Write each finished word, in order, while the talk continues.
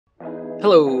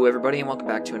Hello everybody and welcome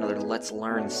back to another Let's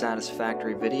Learn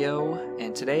Satisfactory video,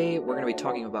 and today we're going to be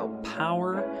talking about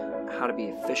power, how to be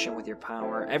efficient with your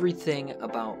power, everything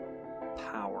about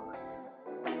power.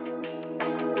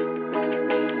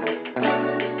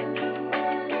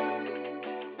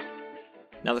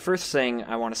 Now the first thing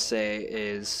I want to say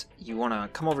is you want to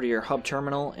come over to your hub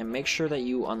terminal and make sure that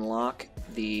you unlock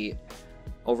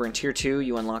over in tier 2,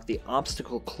 you unlock the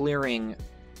obstacle clearing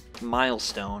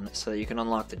milestone so that you can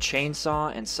unlock the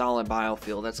chainsaw and solid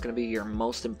biofuel. That's going to be your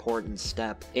most important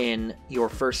step in your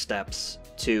first steps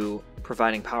to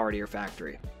providing power to your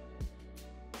factory.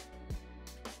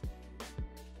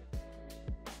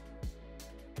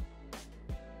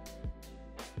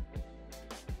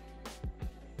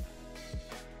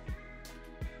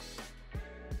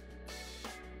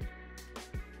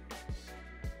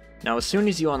 Now, as soon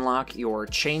as you unlock your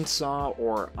chainsaw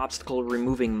or obstacle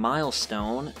removing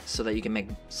milestone so that you can make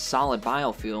solid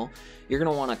biofuel, you're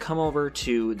going to want to come over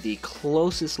to the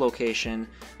closest location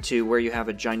to where you have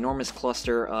a ginormous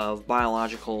cluster of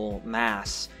biological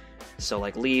mass. So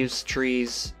like leaves,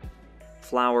 trees,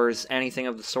 flowers, anything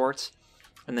of the sorts.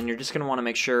 And then you're just going to want to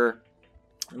make sure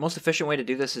the most efficient way to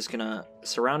do this is going to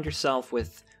surround yourself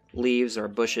with leaves or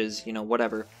bushes,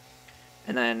 whatever.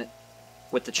 And then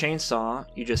with the chainsaw,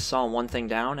 you just saw one thing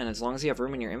down, and as long as you have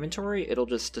room in your inventory, it'll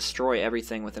just destroy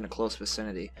everything within a close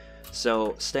vicinity.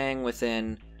 So staying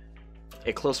within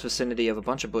a close vicinity of a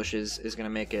bunch of bushes is going to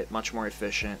make it much more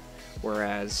efficient,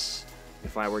 whereas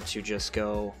if I were to just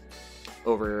go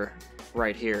over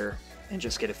right here and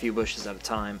just get a few bushes at a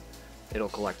time, it'll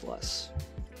collect less.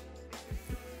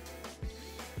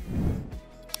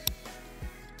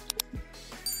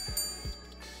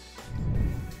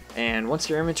 And once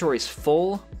your inventory is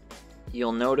full,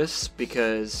 you'll notice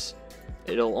because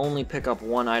it'll only pick up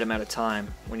one item at a time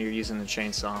when you're using the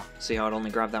chainsaw. See how it only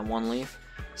grabbed that one leaf?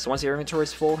 So once your inventory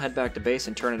is full, head back to base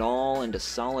and turn it all into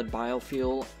solid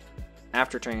biofuel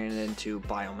after turning it into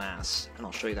biomass. And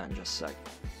I'll show you that in just a sec.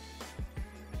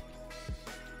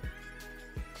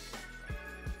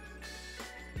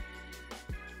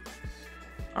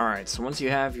 Alright, so once you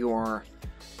have your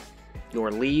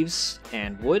leaves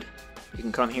and wood, you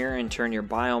can come here and turn your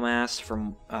biomass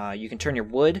from, you can turn your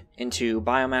wood into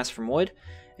biomass from wood,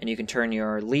 and you can turn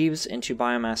your leaves into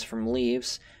biomass from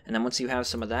leaves, and then once you have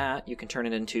some of that, you can turn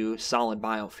it into solid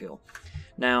biofuel.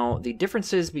 Now, the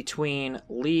differences between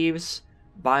leaves,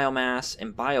 biomass,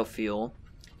 and biofuel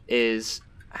is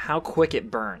how quick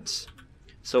it burns.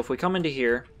 So if we come into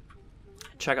here,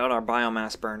 check out our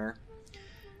biomass burner.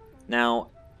 Now,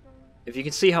 if you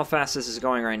can see how fast this is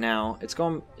going right now, it's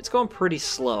going pretty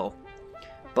slow.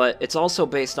 But it's also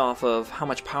based off of how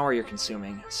much power you're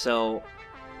consuming. So,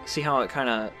 see how it kind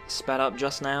of sped up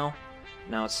just now?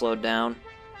 Now it's slowed down.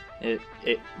 It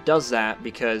does that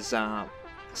because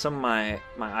some of my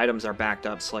items are backed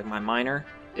up. So like my miner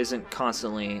isn't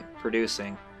constantly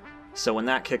producing. So when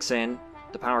that kicks in,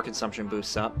 the power consumption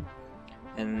boosts up.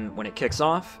 And when it kicks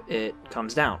off, it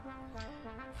comes down.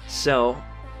 So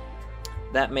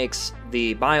that makes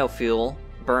the biofuel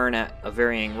burn at a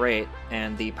varying rate,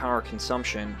 and the power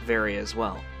consumption vary as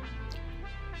well.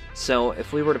 So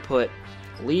if we were to put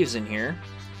leaves in here,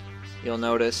 you'll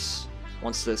notice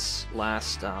once this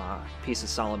last piece of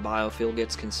solid biofuel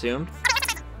gets consumed,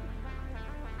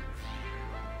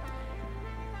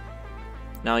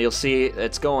 now you'll see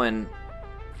it's going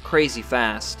crazy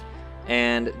fast,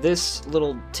 and this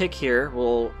little tick here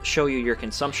will show you your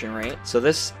consumption rate. So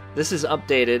this is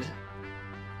updated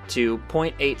to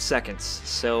 0.8 seconds.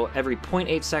 So every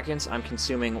 0.8 seconds I'm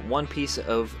consuming one piece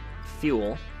of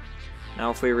fuel. Now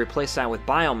if we replace that with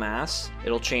biomass,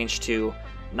 it'll change to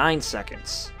 9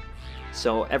 seconds.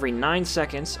 So every 9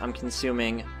 seconds I'm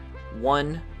consuming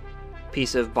one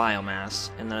piece of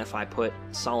biomass, and then if I put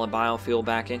solid biofuel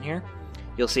back in here,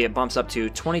 you'll see it bumps up to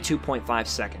 22.5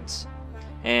 seconds.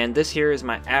 And this here is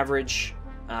my average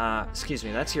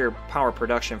that's your power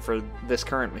production for this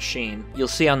current machine. You'll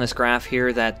see on this graph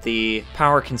here that the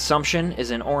power consumption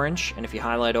is in orange, and if you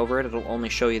highlight over it, it'll only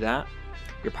show you that.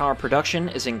 Your power production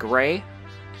is in gray.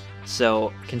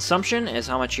 So consumption is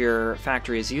how much your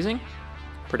factory is using.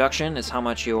 Production is how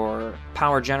much your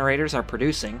power generators are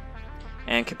producing.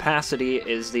 And capacity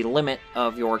is the limit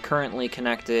of your currently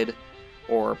connected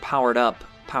or powered up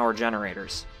power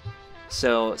generators.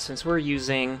 So since we're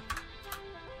using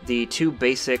the two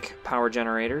basic power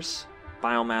generators,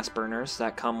 biomass burners,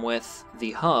 that come with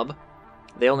the hub,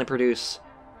 they only produce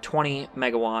 20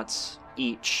 megawatts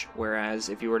each, whereas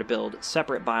if you were to build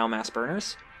separate biomass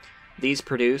burners, these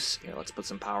produce, here, let's put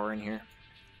some power in here.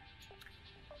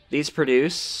 These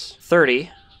produce 30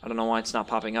 I don't know why it's not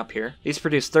popping up here. These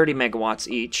produce 30 megawatts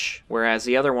each, whereas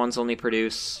the other ones only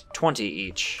produce 20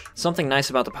 each. Something nice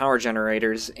about the power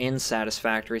generators in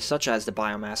Satisfactory, such as the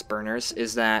biomass burners,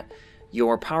 is that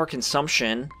your power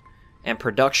consumption and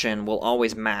production will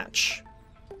always match.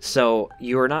 So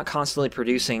you are not constantly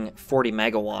producing 40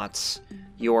 megawatts.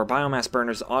 Your biomass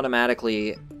burners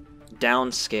automatically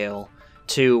downscale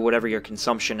to whatever your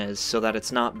consumption is so that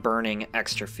it's not burning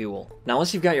extra fuel. Now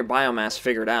once you've got your biomass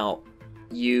figured out,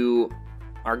 you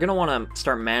are going to want to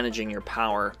start managing your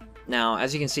power. Now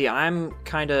as you can see, I'm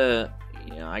kind of,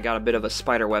 I got a bit of a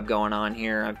spider web going on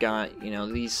here. I've got,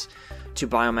 these 2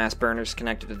 biomass burners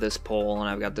connected to this pole, and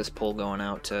I've got this pole going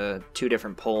out to 2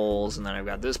 different poles, and then I've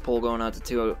got this pole going out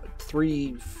to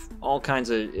 3, all kinds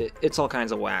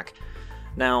of whack.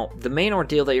 Now, the main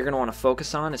ordeal that you're going to want to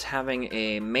focus on is having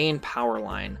a main power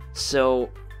line. So,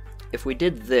 if we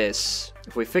did this,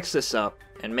 if we fix this up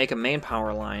and make a main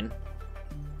power line,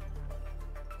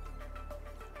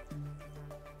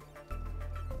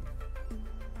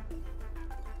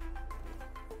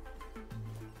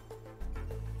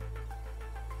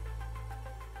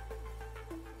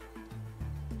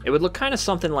 it would look kind of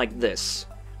something like this.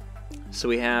 So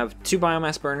we have 2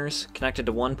 biomass burners connected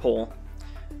to 1 pole,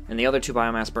 and the other 2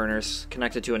 biomass burners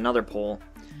connected to another pole,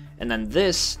 and then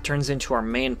this turns into our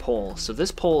main pole. So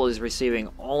this pole is receiving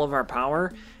all of our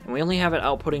power, and we only have it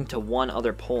outputting to 1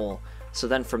 other pole. So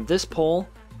then from this pole,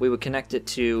 we would connect it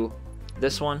to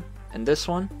this one, and this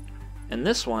one, and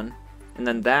this one, and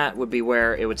then that would be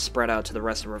where it would spread out to the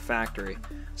rest of our factory.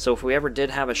 So if we ever did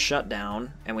have a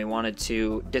shutdown, and we wanted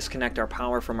to disconnect our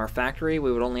power from our factory,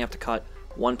 we would only have to cut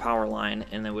 1 power line,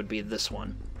 and it would be this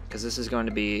one. Because this is going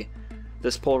to be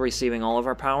this pole receiving all of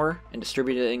our power and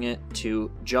distributing it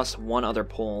to just 1 other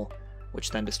pole,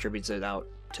 which then distributes it out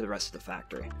to the rest of the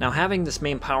factory. Now having this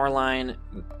main power line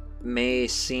may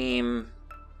seem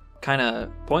kind of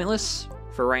pointless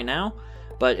for right now,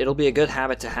 but it'll be a good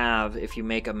habit to have if you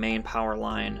make a main power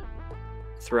line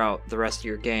throughout the rest of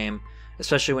your game,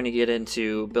 especially when you get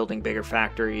into building bigger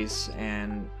factories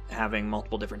and having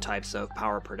multiple different types of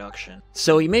power production.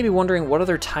 So you may be wondering what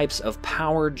other types of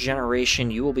power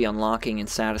generation you will be unlocking in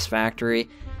Satisfactory,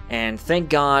 and thank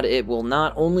God it will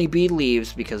not only be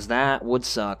leaves, because that would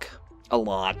suck a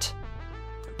lot.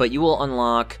 But you will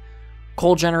unlock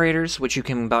coal generators, which you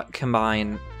can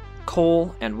combine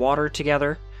coal and water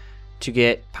together to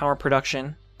get power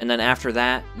production, and then after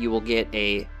that you will get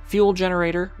a fuel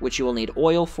generator, which you will need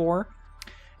oil for.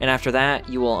 And after that,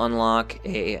 you will unlock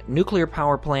a nuclear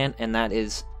power plant, and that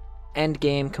is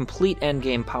complete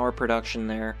endgame power production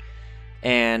there.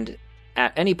 And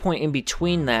at any point in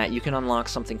between that, you can unlock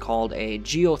something called a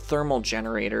geothermal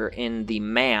generator in the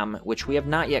MAM, which we have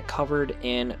not yet covered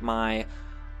in my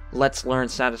Let's Learn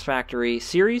Satisfactory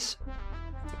series,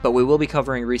 but we will be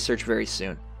covering research very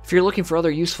soon. If you're looking for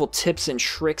other useful tips and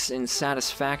tricks in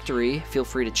Satisfactory, feel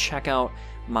free to check out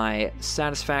my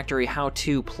Satisfactory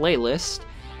how-to playlist.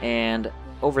 And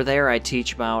over there I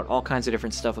teach about all kinds of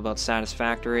different stuff about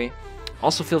Satisfactory.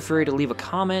 Also feel free to leave a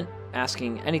comment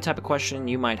asking any type of question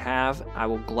you might have. I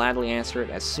will gladly answer it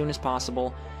as soon as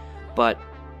possible. But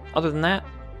other than that,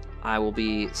 I will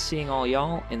be seeing all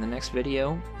y'all in the next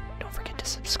video. Don't forget to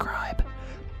subscribe.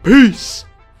 Peace!